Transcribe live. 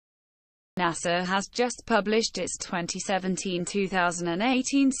NASA has just published its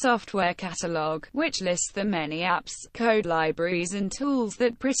 2017-2018 software catalog, which lists the many apps, code libraries and tools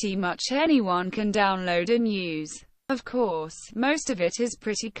that pretty much anyone can download and use. Of course, most of it is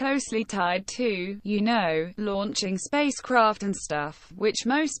pretty closely tied to, launching spacecraft and stuff, which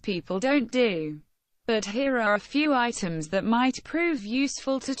most people don't do. But here are a few items that might prove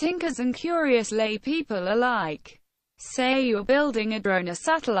useful to tinkers and curious lay people alike. Say you're building a drone or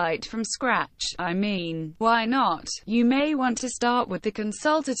satellite from scratch. Why not? You may want to start with the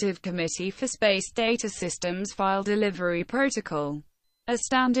Consultative Committee for Space Data Systems File Delivery Protocol, a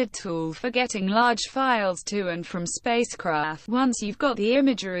standard tool for getting large files to and from spacecraft. Once you've got the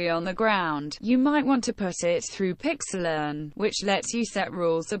imagery on the ground, you might want to put it through Pixelearn, which lets you set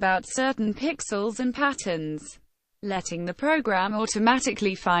rules about certain pixels and patterns, letting the program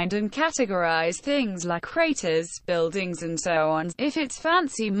automatically find and categorize things like craters, buildings and so on, if it's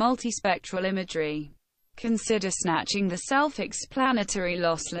fancy multispectral imagery. Consider snatching the self-explanatory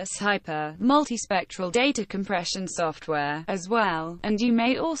lossless hyper, multispectral data compression software, as well, and you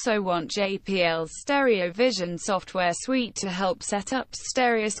may also want JPL's Stereo Vision software suite to help set up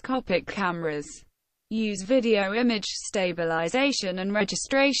stereoscopic cameras. Use video image stabilization and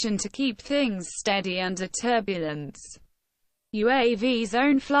registration to keep things steady under turbulence. UAV's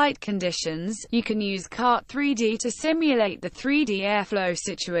own flight conditions. You can use CART 3D to simulate the 3D airflow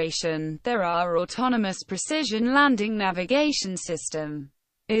situation. There are autonomous precision landing navigation system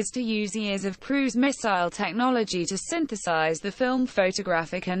is to use years of cruise missile technology to synthesize the film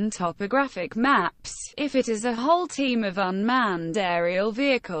photographic and topographic maps. If it is a whole team of unmanned aerial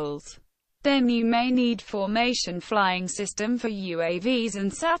vehicles, then you may need formation flying system for UAVs,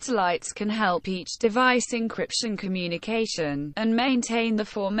 and satellites can help each device encryption communication and maintain the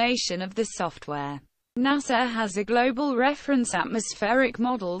formation of the software. NASA has a global reference atmospheric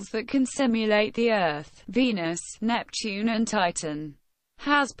models that can simulate the Earth, Venus, Neptune and Titan.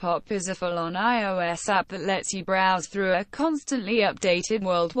 HasPop is a full-on iOS app that lets you browse through a constantly updated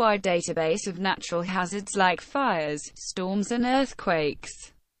worldwide database of natural hazards like fires, storms and earthquakes.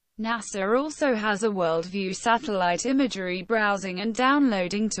 NASA also has a WorldView satellite imagery browsing and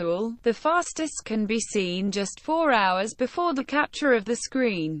downloading tool. The fastest can be seen just 4 hours before the capture of the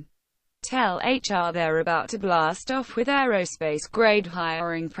screen. Tell HR they're about to blast off with aerospace-grade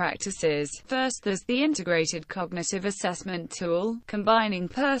hiring practices. First, there's the Integrated Cognitive Assessment tool, combining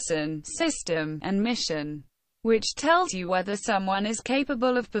person, system, and mission, which tells you whether someone is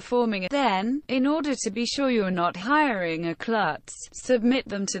capable of performing it. Then, in order to be sure you're not hiring a klutz, submit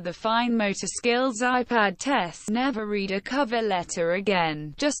them to the Fine Motor Skills iPad test. Never read a cover letter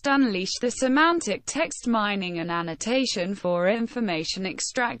again. Just unleash the semantic text mining and annotation for information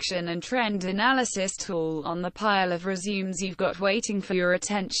extraction and trend analysis tool on the pile of resumes you've got waiting for your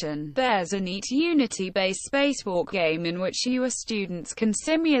attention. There's a neat Unity-based spacewalk game in which you as students can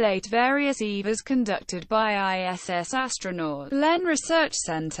simulate various EVAs conducted by ISS astronaut Glenn Research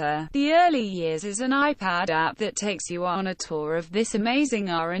Center. The Early Years is an iPad app that takes you on a tour of this amazing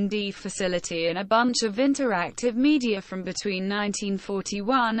R&D facility and a bunch of interactive media from between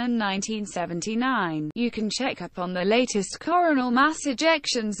 1941 and 1979. You can check up on the latest coronal mass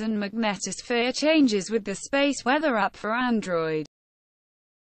ejections and magnetosphere changes with the Space Weather app for Android.